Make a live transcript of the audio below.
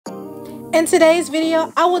In today's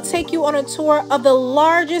video, I will take you on a tour of the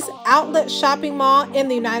largest outlet shopping mall in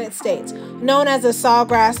the United States, known as the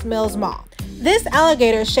SAWGRASS MILLS Mall. This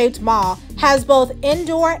alligator-shaped mall has both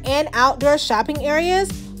indoor and outdoor shopping areas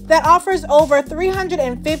that offers over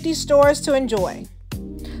 350 stores to enjoy.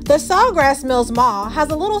 The SAWGRASS MILLS Mall has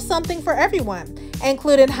a little something for everyone,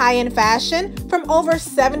 including high-end fashion from over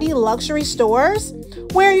 70 luxury stores,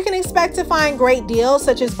 where you can expect to find great deals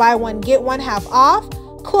such as buy one, get one half off,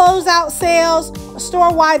 closeout sales,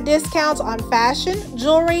 store-wide discounts on fashion,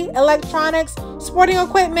 jewelry, electronics, sporting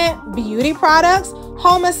equipment, beauty products,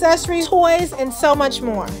 home accessories, toys, and so much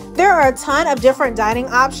more. There are a ton of different dining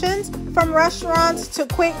options, from restaurants to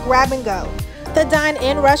quick grab and go. The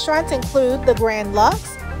dine-in restaurants include the Grand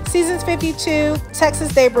Lux, Seasons 52,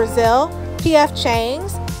 Texas de Brazil, PF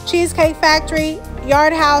Chang's, Cheesecake Factory,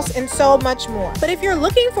 Yard House, and so much more. But if you're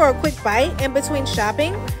looking for a quick bite in between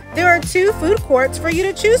shopping, there are 2 food courts for you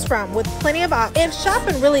to choose from with plenty of options. If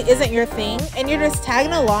shopping really isn't your thing and you're just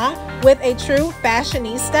tagging along with a true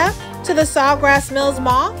fashionista to the SAWGRASS MILLS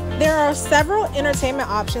Mall, there are several entertainment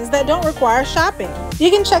options that don't require shopping.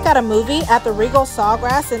 You can check out a movie at the Regal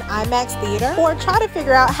Sawgrass in IMAX Theater, or try to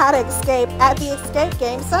figure out how to escape at the Escape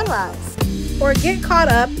Game Sunrise, or get caught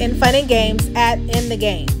up in fun and games at In the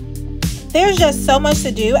Game. There's just so much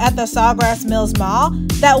to do at the SAWGRASS MILLS Mall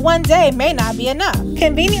that one day may not be enough.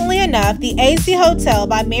 Conveniently enough, the AC Hotel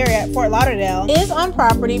by Marriott Fort Lauderdale is on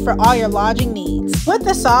property for all your lodging needs. With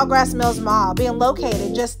the SAWGRASS MILLS Mall being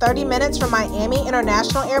located just 30 minutes from Miami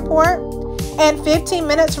International Airport and 15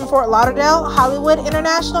 minutes from Fort Lauderdale Hollywood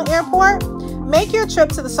International Airport, make your trip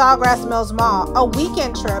to the SAWGRASS MILLS Mall a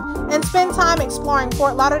weekend trip and spend time exploring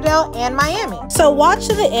Fort Lauderdale and Miami. So watch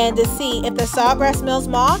to the end to see if the SAWGRASS MILLS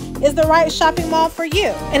Mall is the right shopping mall for you.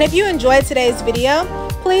 And if you enjoyed today's video,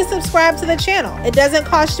 please subscribe to the channel. It doesn't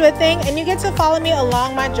cost you a thing and you get to follow me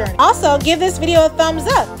along my journey. Also, give this video a thumbs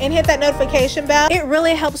up and hit that notification bell. It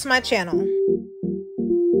really helps my channel.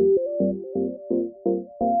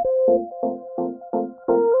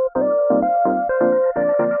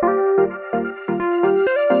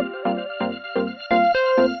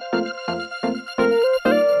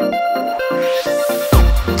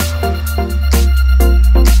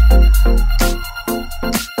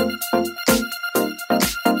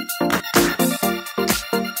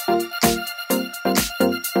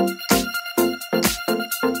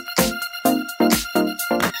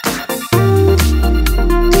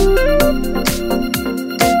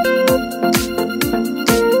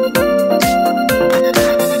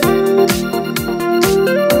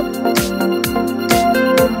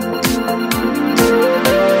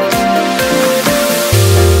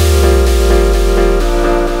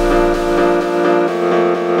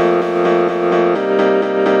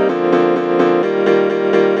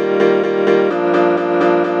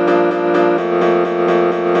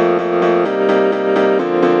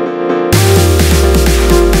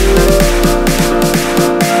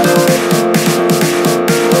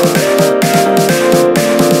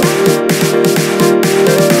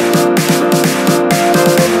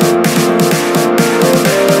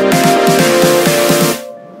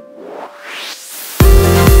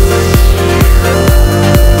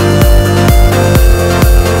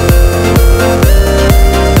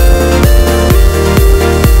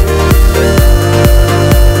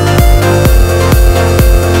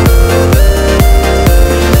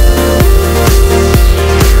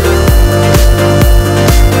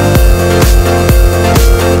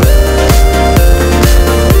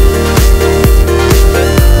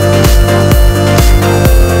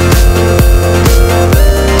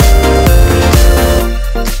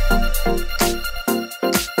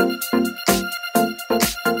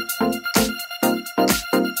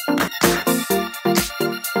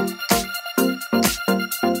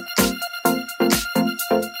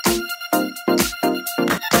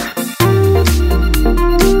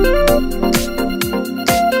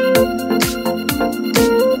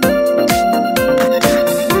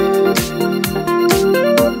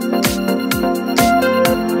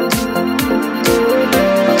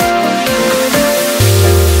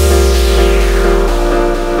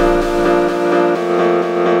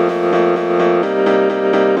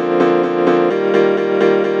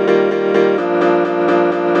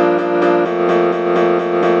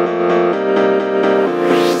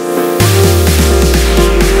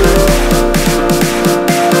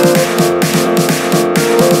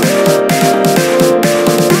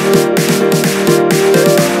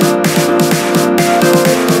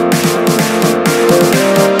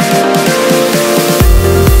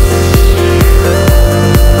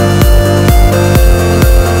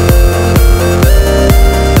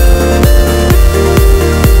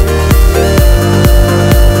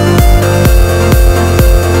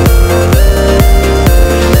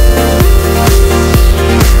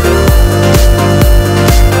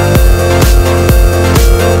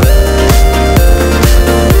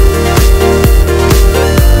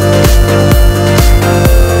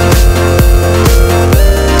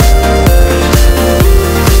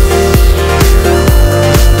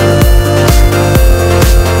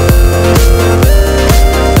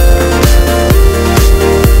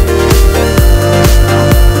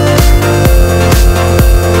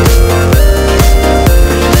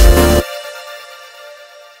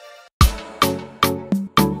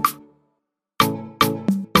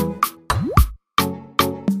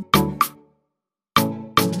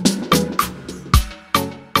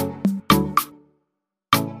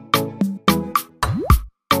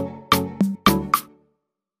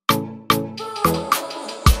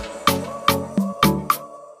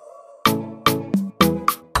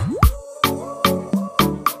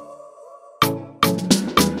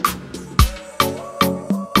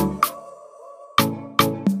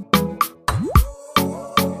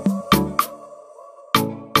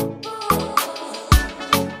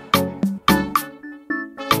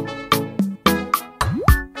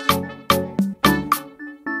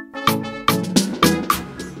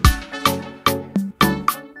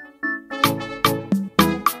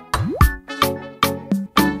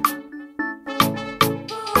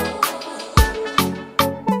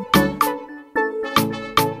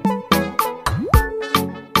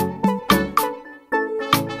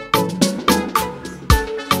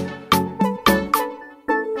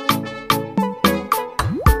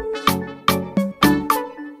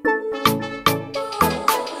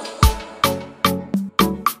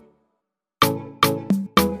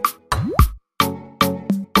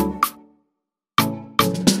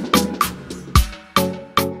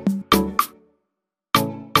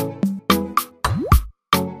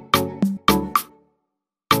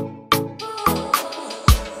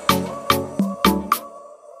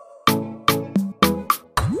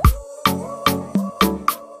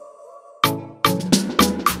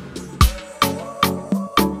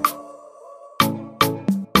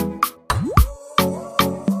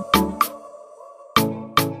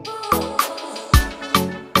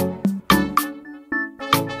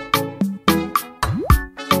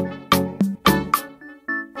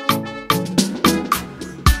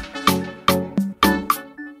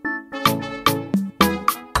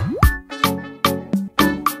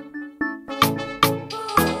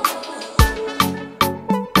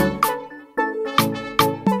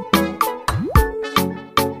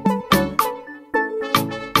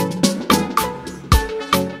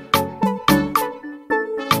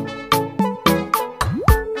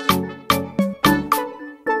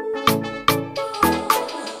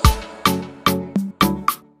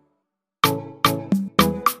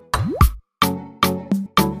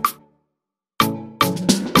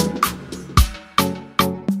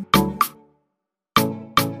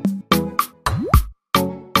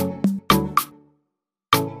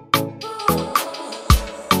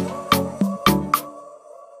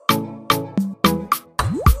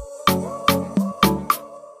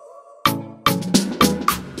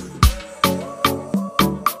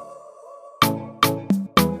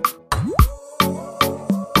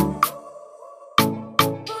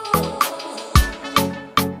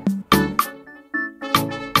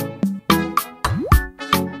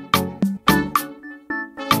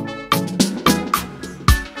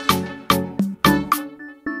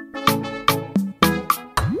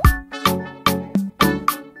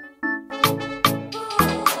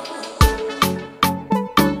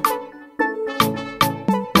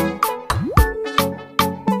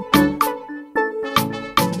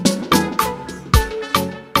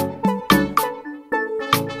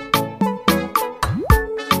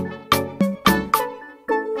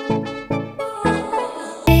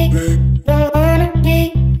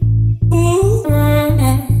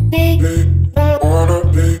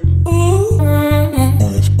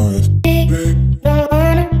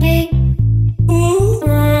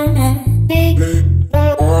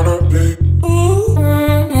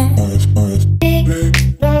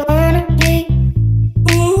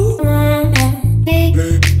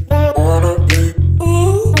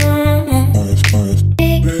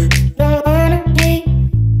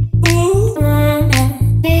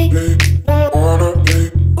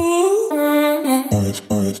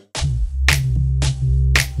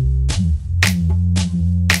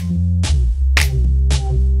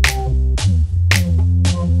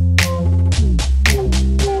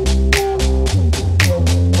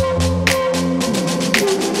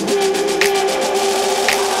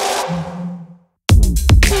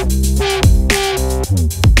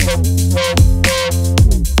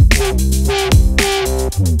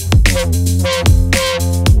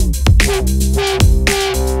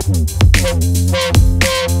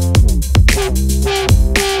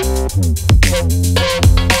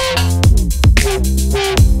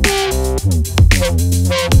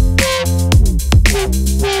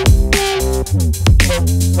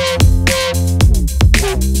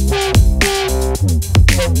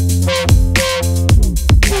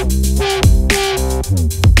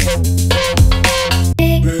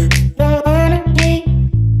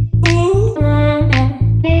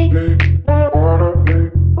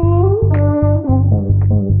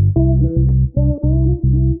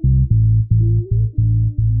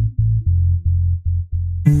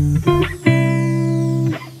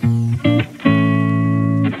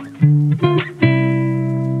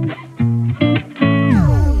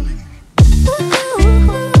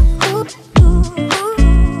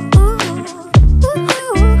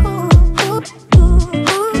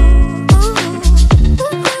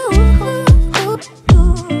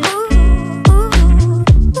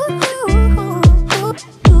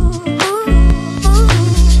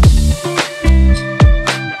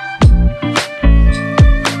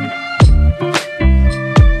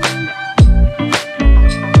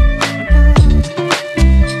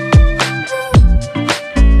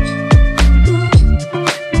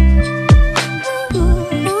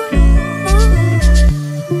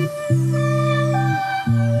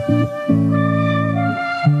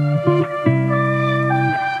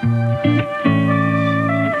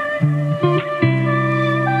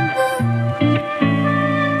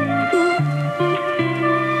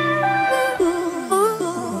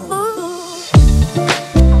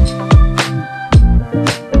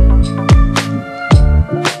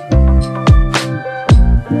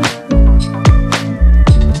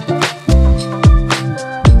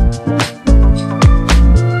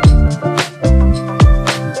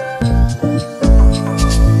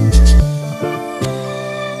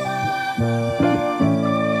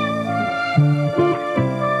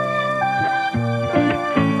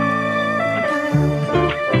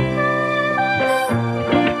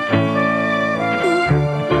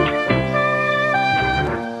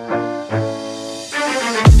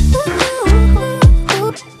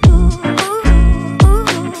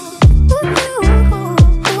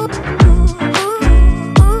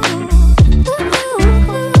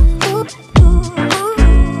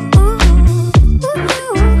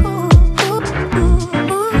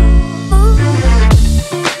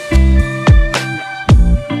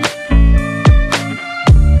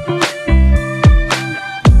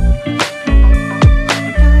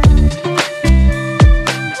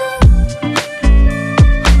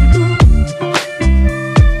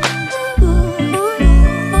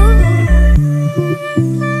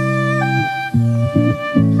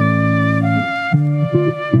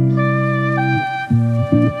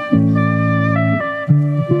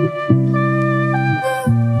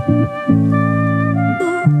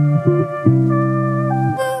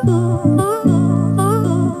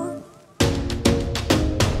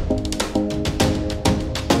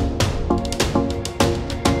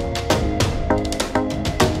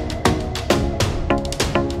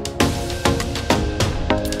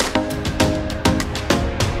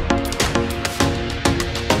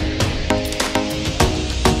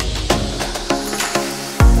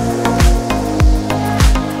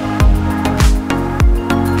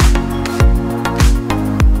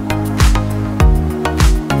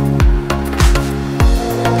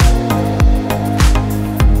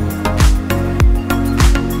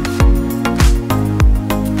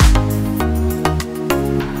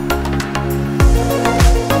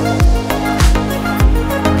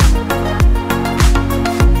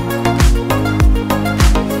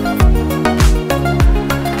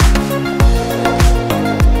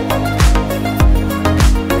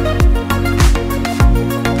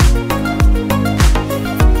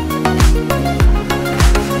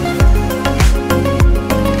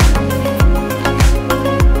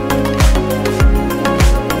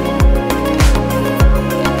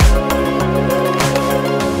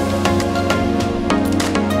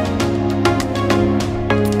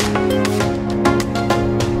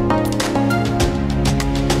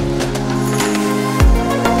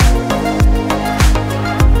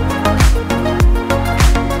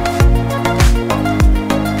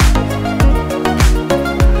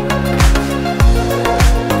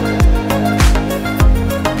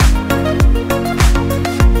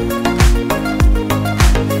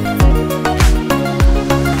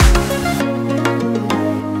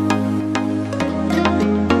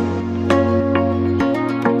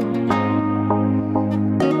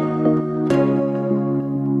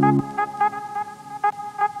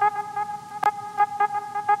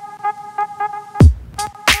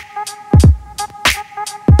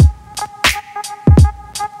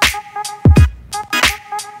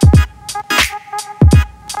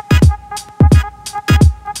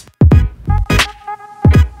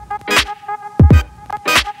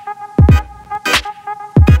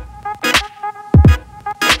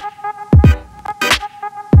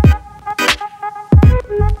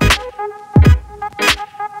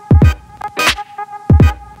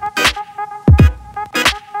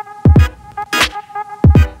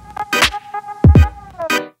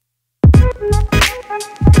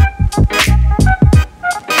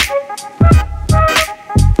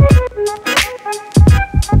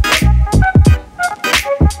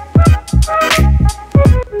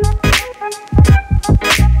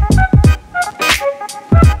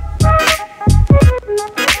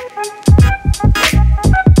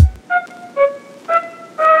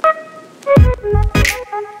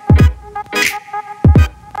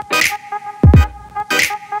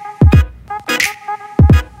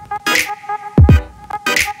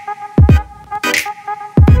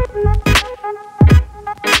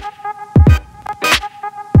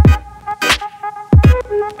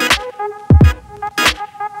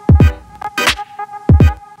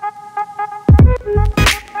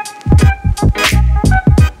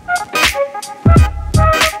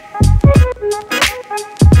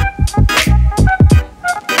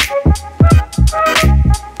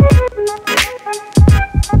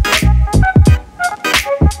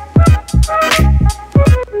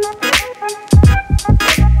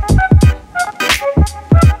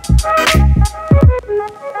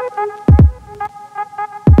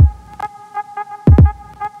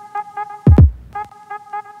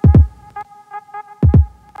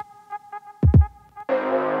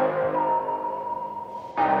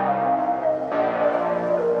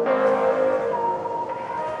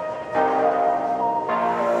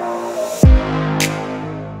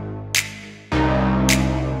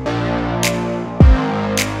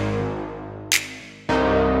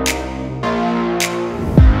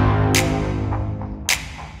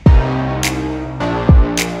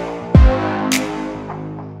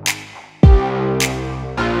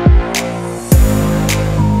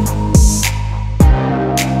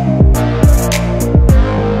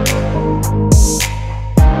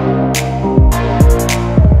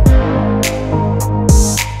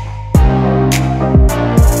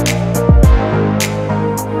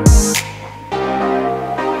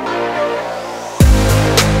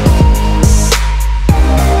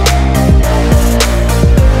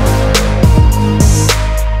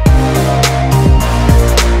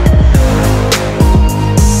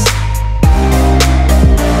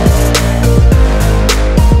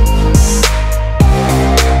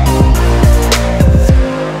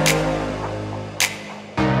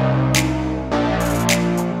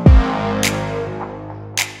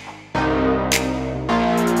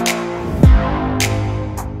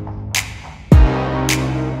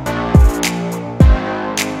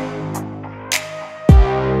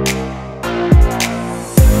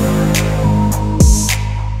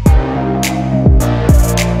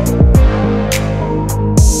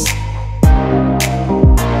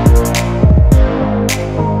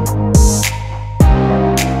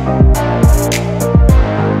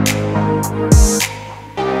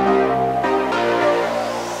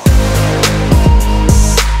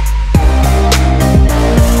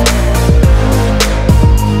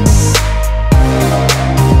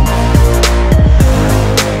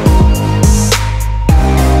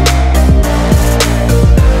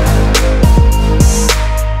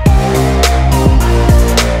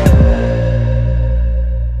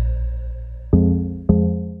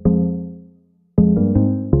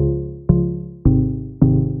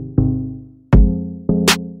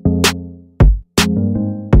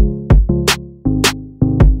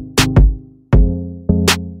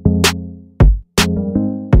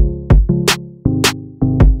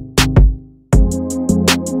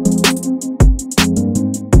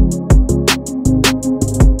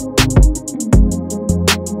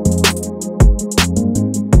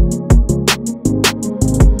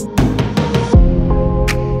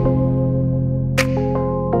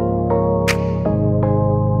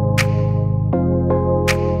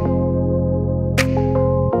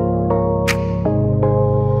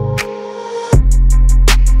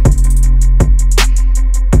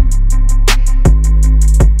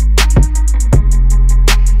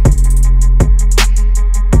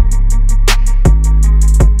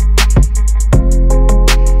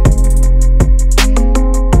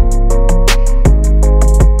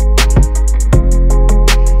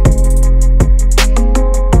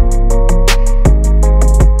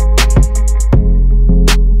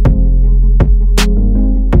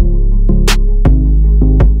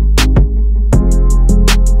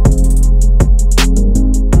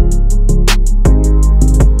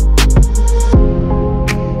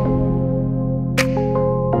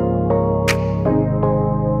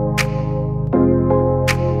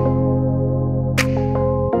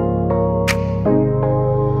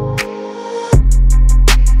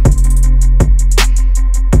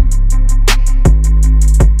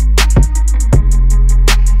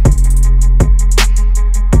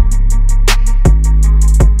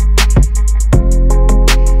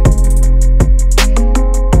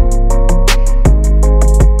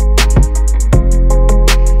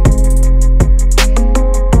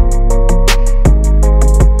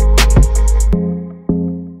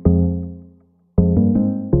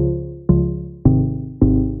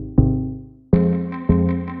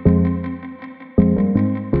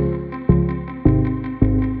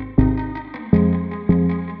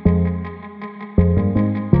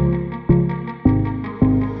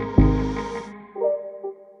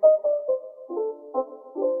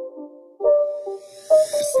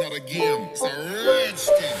 start again. It's a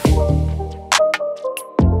rich thing.